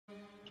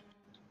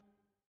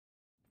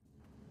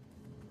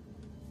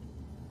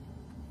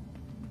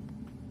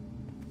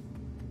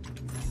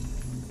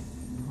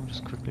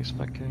Just quickly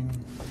specking.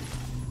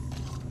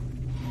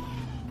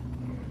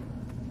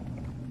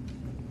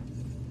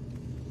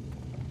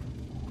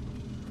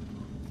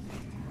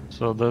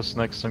 So this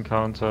next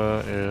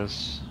encounter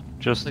is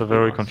just a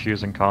very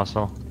confusing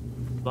castle.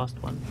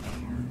 Lost one.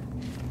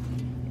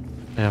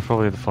 Yeah,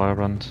 probably the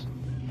Firebrand.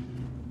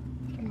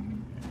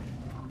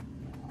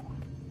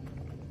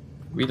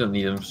 We don't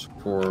need them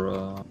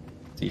for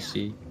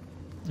TC.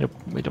 Yep,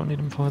 we don't need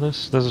him for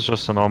this. This is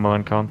just a normal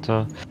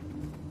encounter.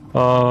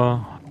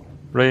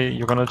 Ray,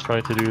 you're gonna try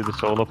to do the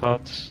solo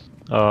part.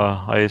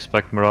 I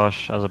expect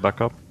Mirage as a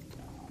backup.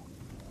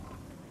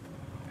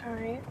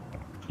 Alright.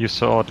 You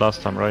saw it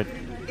last time, right?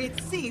 It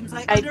seems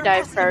I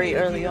dived very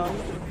early on,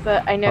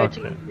 but I know to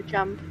Okay. use the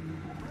jump.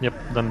 Yep,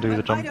 then do the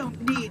I jump.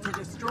 don't need to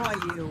destroy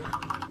you.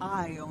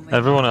 I only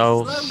Everyone have to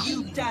else,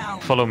 slow you down.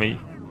 follow me.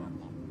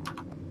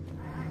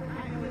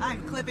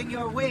 I'm clipping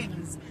your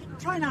wings.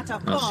 Try not to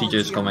fall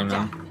CJ's to coming your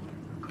now.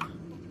 death.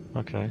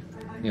 Okay.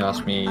 He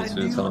asked me A to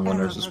new tell him when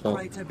era there's a for spot.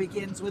 Krita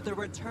begins with the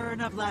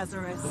return of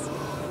Lazarus.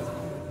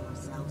 Prepare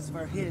yourselves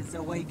for his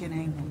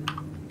awakening.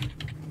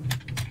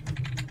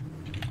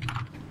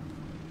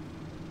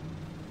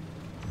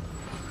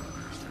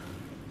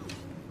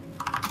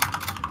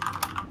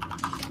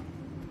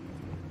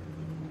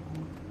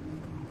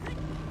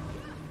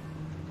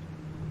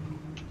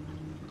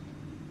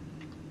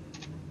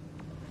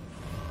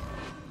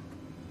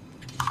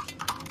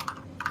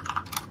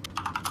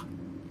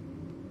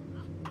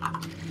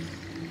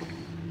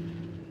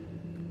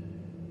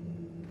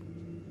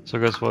 So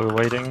guys, while we're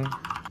waiting,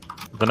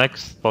 the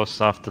next boss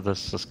after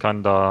this is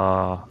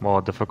kinda more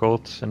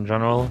difficult in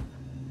general.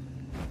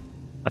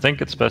 I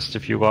think it's best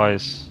if you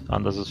guys,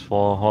 and this is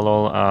for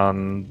Hollow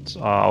and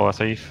our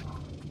thief,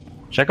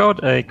 check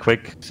out a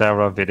quick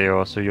Sarah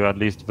video so you at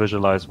least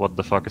visualize what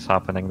the fuck is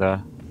happening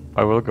there.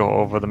 I will go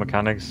over the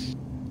mechanics.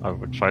 I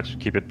will try to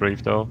keep it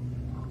brief though.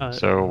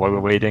 So while we're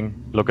waiting,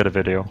 look at the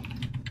video.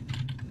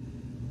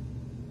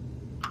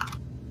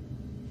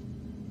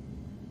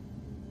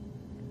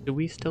 Do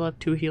we still have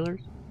 2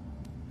 healers?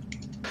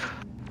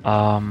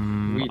 I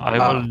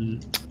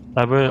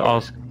will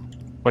ask.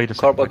 Wait a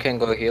second. Corbo can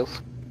go heal.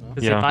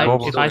 'Cause Yeah, if I,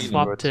 Corbo's if I still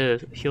swap healing,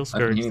 to heal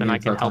scourge, heal then I you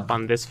can for help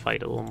time. on this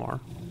fight a little more.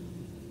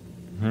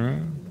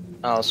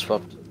 I'll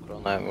swap to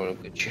Corona and we'll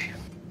get you.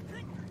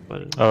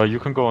 But You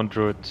can go on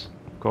Druid,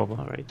 Corbo.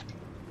 alright.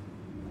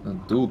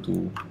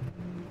 Doo-doo.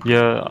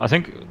 Yeah, I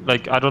think,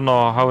 like, I don't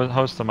know,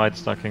 how's the might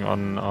stacking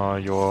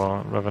on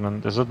your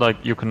Revenant? Is it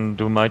like you can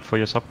do might for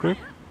your subgroup?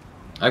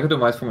 I could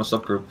invite from a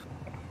subgroup,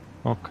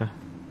 Okay.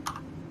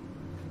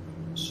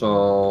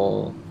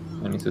 so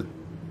I need to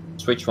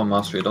switch one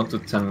mastery. I don't do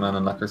 10 mana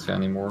Nakarthi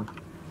anymore.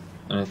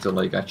 I need to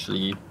like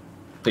actually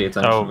pay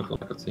attention with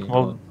Nakarthi.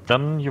 Well,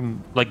 then you,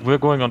 like, we're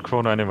going on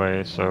Chrono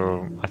anyway,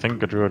 so I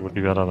think a Druid would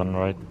be better than,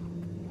 right?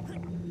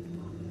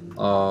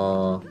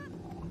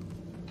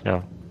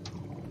 Yeah.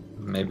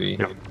 Maybe.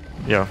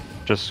 Yeah,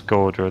 just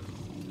go Druid.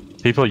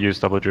 People use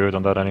double Druid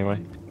on that anyway.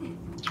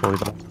 It's probably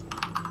better.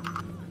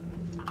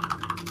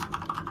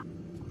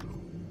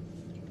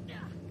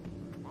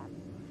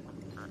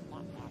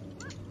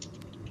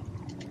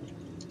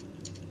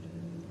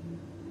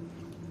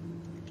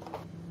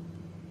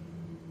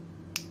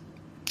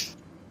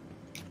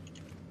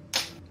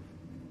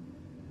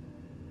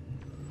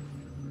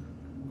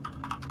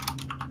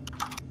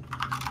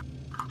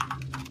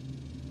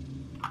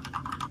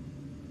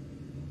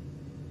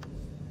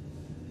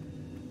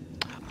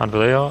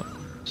 Andrea,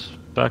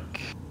 back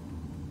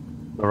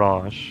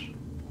Mirage.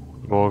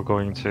 We're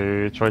going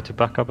to try to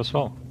back up as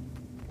well.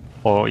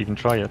 Or even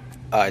try it.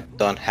 I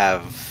don't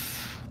have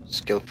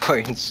skill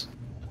points.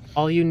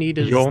 All you need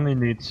is You only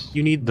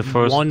need the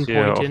first one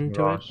tier point of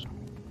into Mirage. it.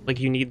 Like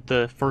you need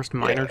the first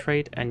minor Yeah.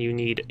 trait and you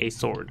need a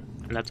sword.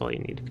 And that's all you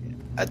need.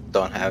 I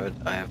don't have it.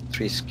 I have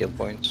 3 skill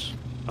points.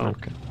 Oh,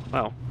 Okay.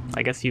 well,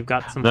 I guess you've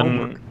got some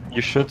homework. Then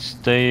you should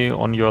stay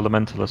on your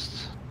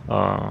Elementalist.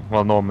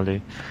 Well,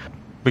 normally.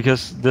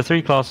 Because the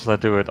 3 classes that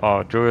do it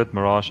are Druid,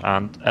 Mirage,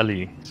 and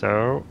Ellie.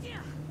 So,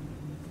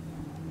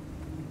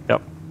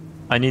 yep.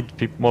 I need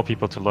more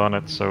people to learn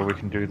it so we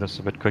can do this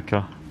a bit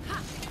quicker.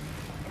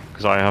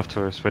 Because I have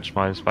to switch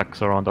my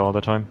specs around all the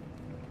time.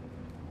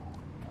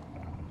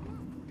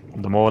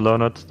 The more I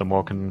learn it, the more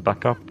I can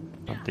back up,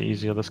 and the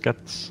easier this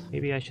gets.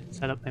 Maybe I should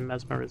set up my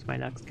Mesmer as my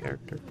next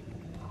character.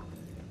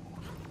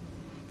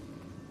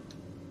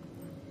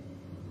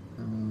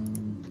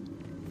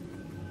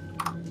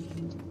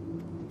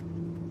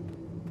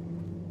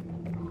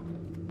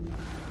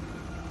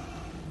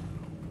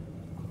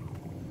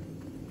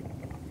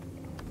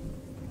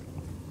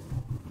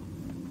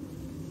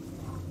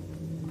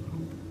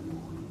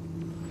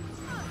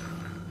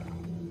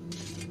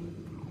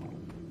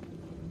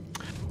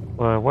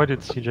 Why did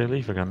CJ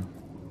leave again?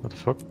 What the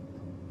fuck?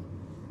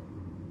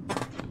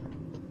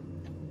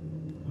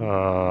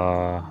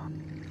 I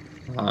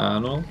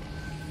don't know.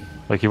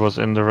 Like he was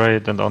in the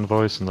raid and on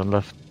voice and then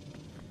left.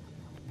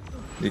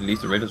 Did he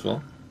leave the raid as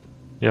well?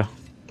 Yeah.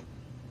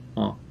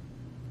 Oh.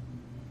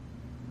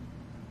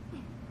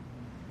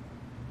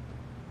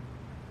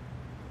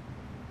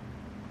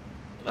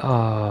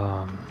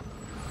 I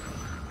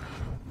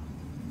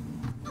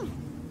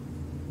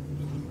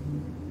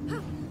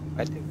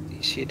think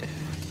DC'd.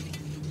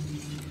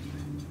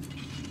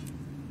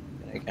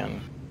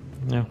 Again.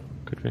 Yeah,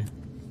 could be.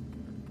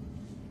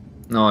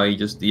 No, he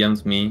just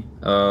DM'd me.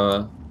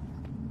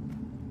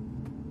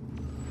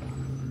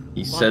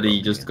 He said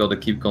he just got a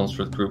keep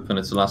construct group and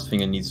it's the last thing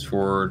he needs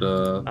for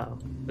the Oh,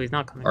 so he's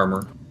not coming.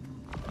 armor.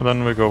 And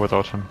then we go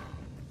without him.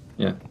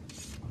 Yeah.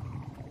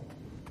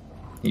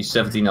 He's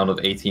 17 out of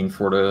 18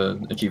 for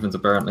the achievement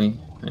apparently,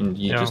 and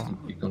he just did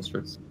keep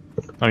constructs.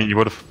 I mean, you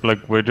would have,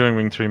 like, we're doing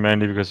Wing 3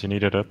 mainly because you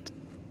needed it.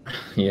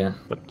 Yeah.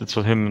 But it's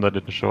for him that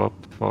didn't show up.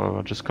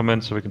 For just come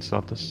in so we can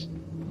start this.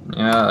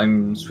 Yeah,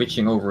 I'm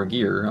switching over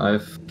gear. I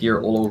have gear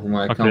all over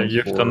my account. Okay,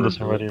 you've done this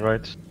already,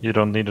 right? You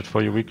don't need it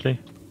for your weekly?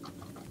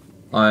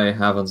 I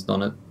haven't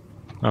done it.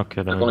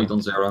 Okay, then I've we only wait. done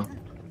Zera.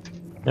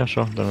 Yeah,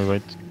 sure, then we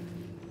wait.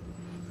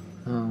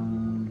 I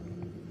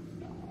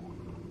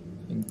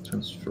think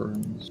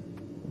transference.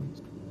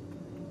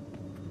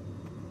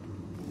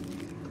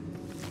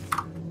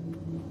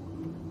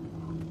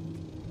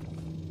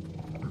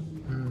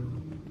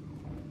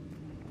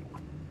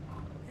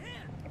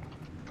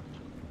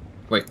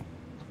 Wait,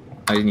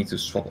 I need to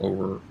swap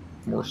over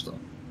more stuff.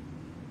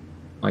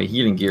 My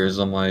healing gear is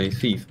on my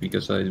thief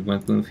because I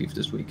went Boon Thief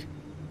this week.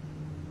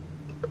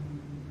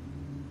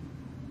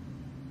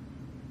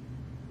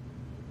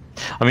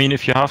 I mean,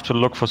 if you have to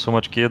look for so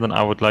much gear, then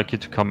I would like you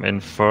to come in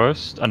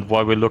first. And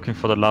while we're looking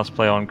for the last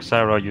player on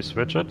Xera, you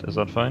switch it. Is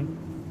that fine?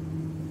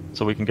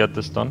 So we can get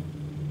this done.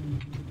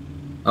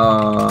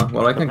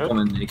 Well, I can Okay. come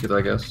in naked,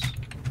 I guess.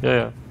 Yeah,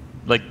 yeah.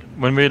 Like,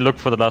 when we look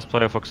for the last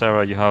player for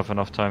Xera, you have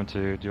enough time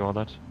to do all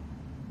that.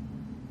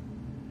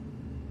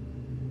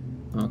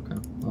 Okay,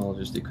 I'll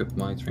just equip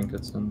my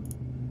trinkets then.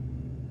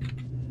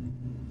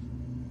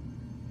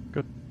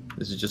 Good.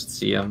 This is just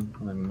CM.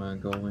 I'm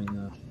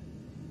going.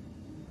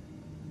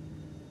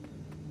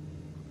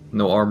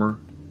 No armor.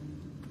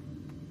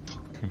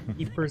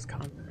 Keeper's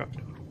Construct.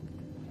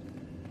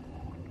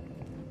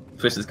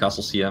 Twisted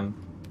Castle CM.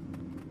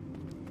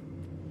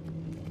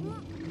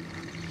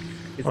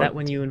 Is that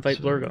when you invite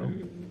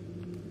Blurgo?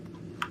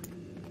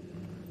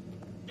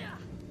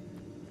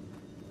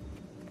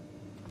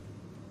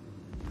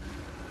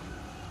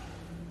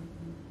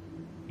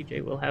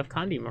 PJ will have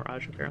Condi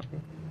Mirage apparently.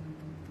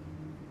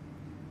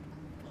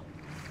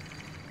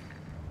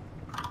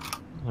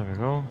 There we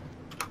go.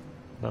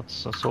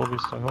 That's a Soul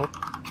Beast, I hope.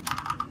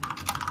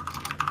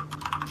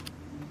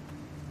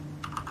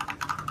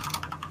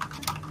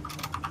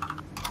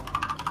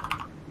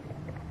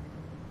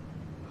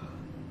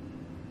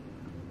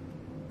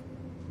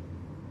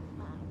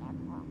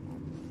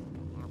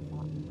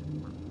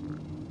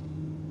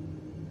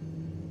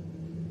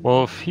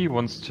 Well, if he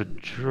wants to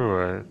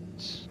Druid...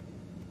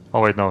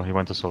 Oh wait, no, he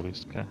went to Soul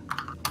Beast, okay.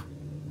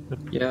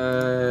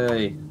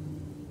 Yay!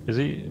 Is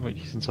he? Wait,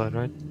 he's inside,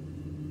 right?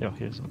 Yeah,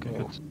 he is, okay,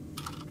 good.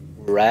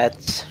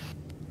 Rats.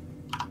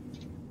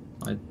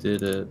 I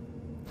did it.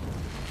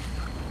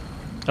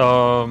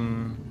 Yeah,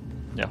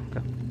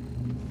 okay.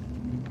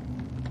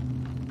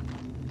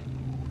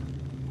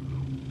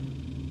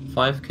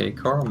 5k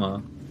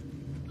karma.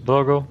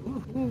 Logo.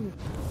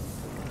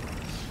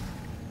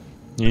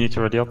 You need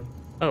to ready up.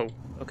 Oh,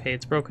 okay,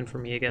 it's broken for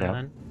me again Yeah.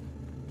 then.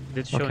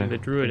 It's showing Okay. the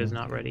druid is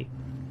not ready.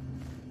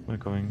 We're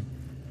going.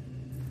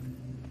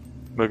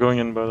 We're going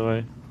in, by the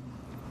way.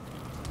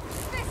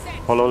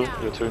 Hollow,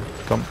 you too.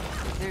 Come.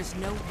 There's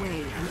no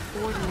way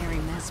an ordinary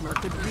mesmer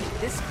could read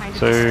this kind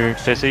So, of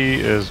destruction.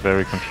 Fizzy is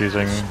very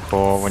confusing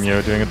for when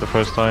you're doing it the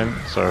first time,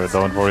 so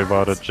don't worry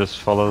about it, just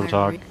follow the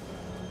target.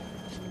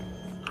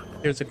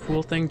 Here's a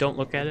cool thing, don't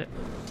look at it.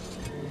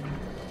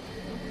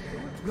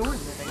 You're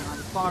living on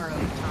borrowed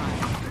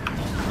time.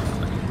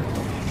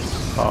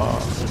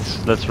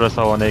 Let's rest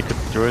our naked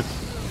druid.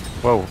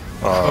 Whoa.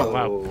 Oh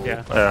wow,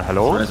 yeah.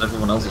 Hello? Whereas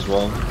everyone else as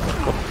well.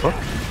 What the fuck?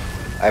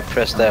 I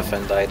pressed F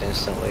and died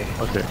instantly.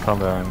 Okay, calm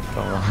down,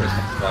 calm down.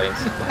 Right.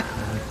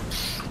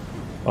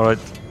 Alright.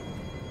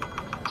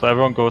 So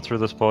everyone go through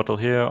this portal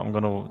here, I'm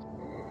gonna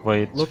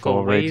wait Look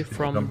for away Raid to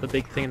from come. the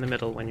big thing in the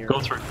middle when you're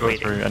Go through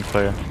waiting. and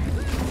play.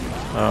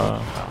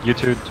 You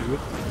two do it.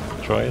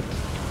 Try it.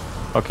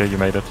 Okay, you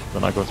made it.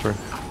 Then I go through.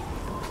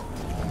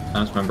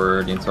 I just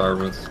remember the entire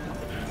route.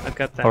 I've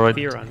got that Alright.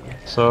 fear on me.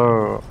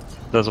 So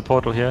there's a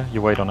portal here.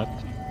 You wait on it.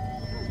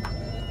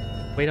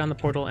 Wait on the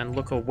portal and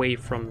look away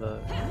from the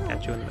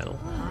statue in the middle.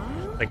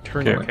 Like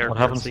turn Okay. your character. What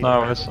happens so you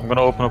now can- is I'm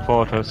gonna open a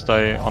portal.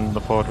 Stay on the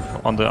portal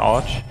on the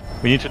arch.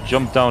 We need to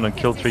jump down and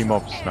kill 3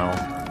 mobs now.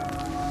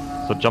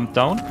 So jump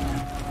down,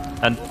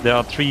 and there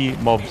are 3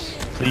 mobs.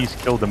 Please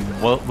kill them.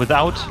 Well,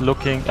 without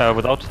looking,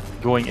 without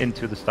going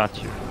into the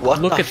statue. What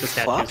Look the at the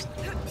fuck?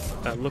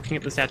 statues. Looking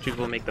at the statues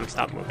will make them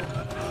stop moving.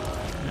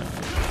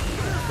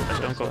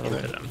 But don't go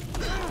into them.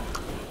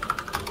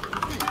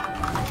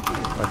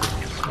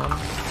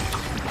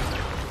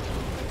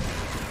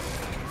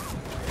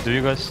 Do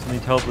you guys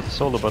need help with the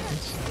solo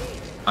buttons?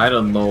 I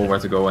don't know where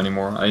to go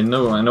anymore. I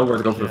know where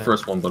to go for the Yeah.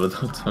 first one, but I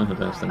don't know the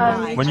rest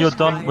anymore. When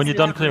you're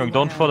done clearing,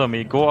 don't follow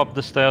me. Go up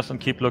the stairs and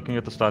keep looking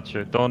at the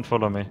statue. Don't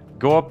follow me.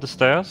 Go up the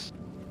stairs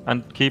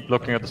and keep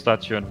looking at the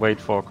statue and wait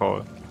for a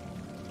call.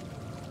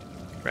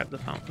 Grab the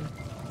fountain.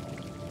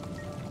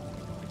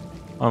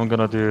 I'm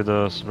gonna do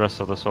the rest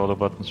of the solo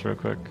buttons real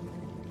quick.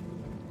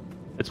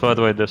 It's by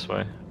the way this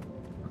way.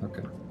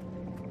 Okay.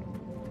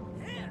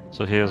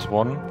 So here's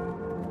one.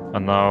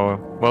 And now,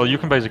 well, you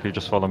can basically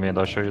just follow me and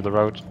I'll show you the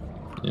route.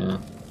 Yeah.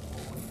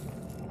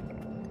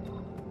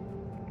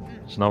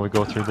 So now we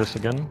go through this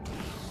again.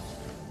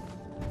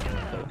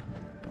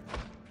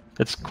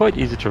 It's quite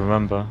easy to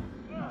remember.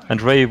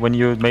 And Ray, when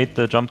you made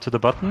the jump to the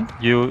button,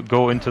 you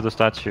go into the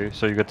statue,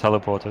 so you get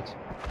teleported.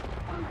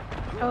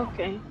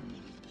 Okay.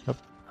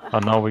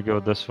 And now we go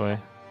this way.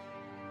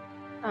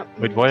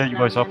 Wait, why are you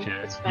guys up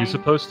here? You're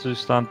supposed to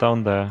stand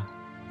down there.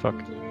 Fuck.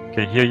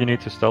 Okay, here you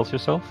need to stealth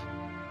yourself.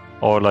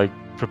 Or like,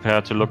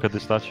 prepare to look at the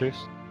statues.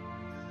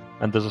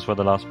 And this is where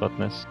the last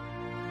button is.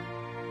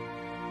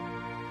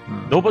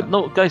 No, but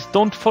no, guys,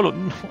 don't follow.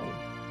 No,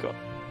 God.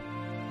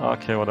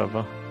 Okay,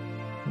 whatever.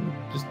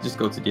 Just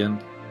go to the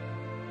end.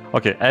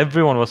 Okay,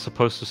 everyone was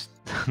supposed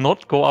to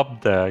not go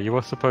up there. You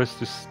were supposed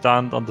to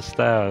stand on the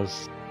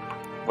stairs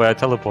where I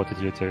teleported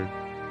you to.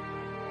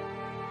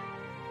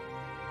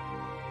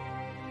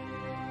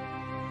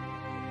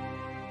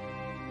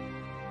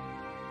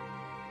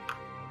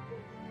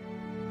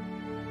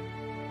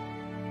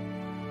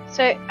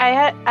 So I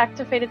had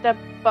activated that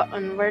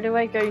button. Where do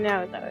I go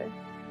now, though?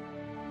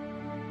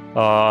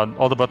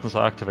 All the buttons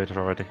are activated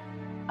already.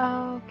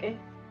 Oh, okay.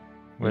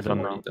 We're We've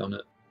done already now. done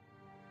it.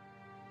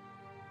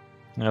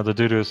 Yeah, the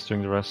Dudu is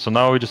doing the rest. So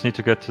now we just need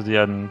to get to the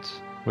end,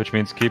 which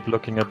means keep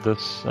looking at the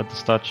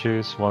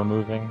statues while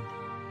moving.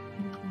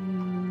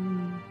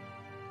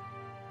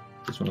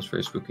 This one is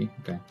very spooky.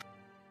 Okay.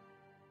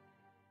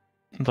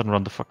 And then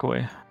run the fuck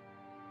away.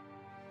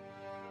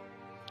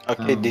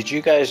 Okay, did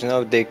you guys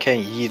know they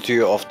can yeet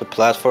you off the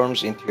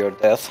platforms into your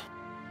death?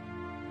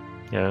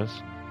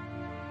 Yes.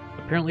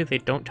 Apparently they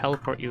don't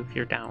teleport you if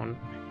you're down.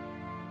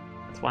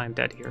 That's why I'm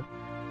dead here.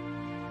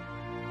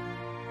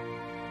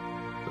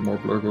 The more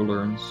Blurgo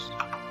learns.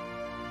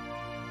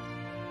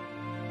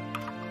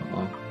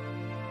 Oh.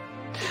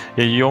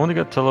 Yeah, you only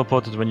get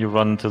teleported when you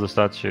run to the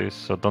statues,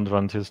 so don't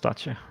run to the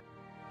statue.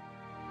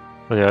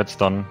 But yeah, it's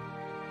done.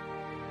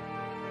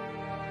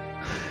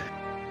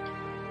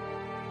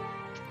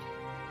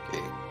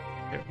 There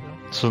we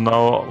go. So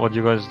now what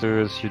you guys do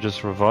is you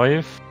just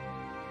revive,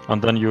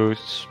 and then you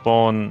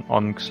spawn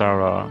on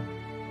Xara.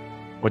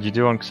 What you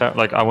do on Xara,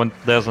 like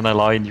there's an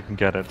ally and you can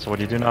get it. So what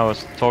you do now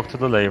is talk to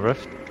the Ley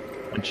Rift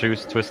and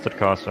choose Twisted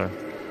Castle.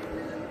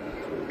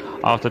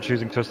 After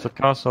choosing Twisted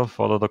Castle,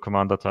 follow the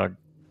commander tag.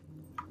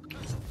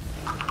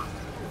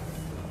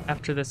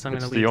 After this, I'm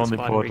It's gonna the leave only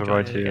squad portal and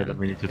right rejoin it here again. that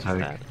we need to Fix take.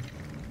 that.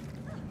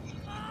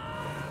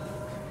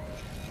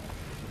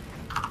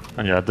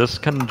 And yeah, this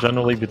can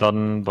generally be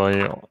done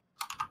by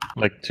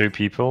like 2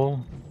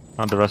 people,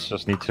 and the rest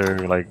just need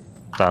to like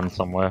stand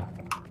somewhere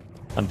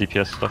and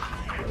DPS stuff.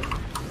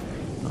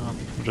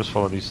 Just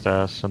follow these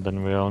stairs and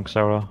then we're on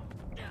Xara.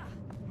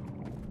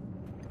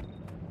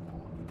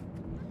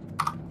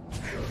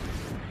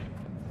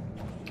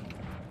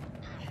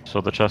 So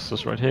the chest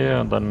is right here,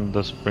 and then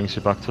this brings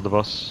you back to the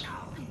boss.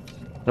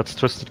 That's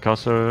Twisted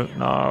Castle.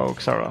 Now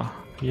Xara.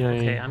 Yay.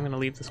 Okay, I'm gonna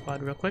leave the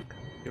squad real quick.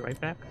 Be right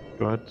back.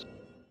 Go ahead.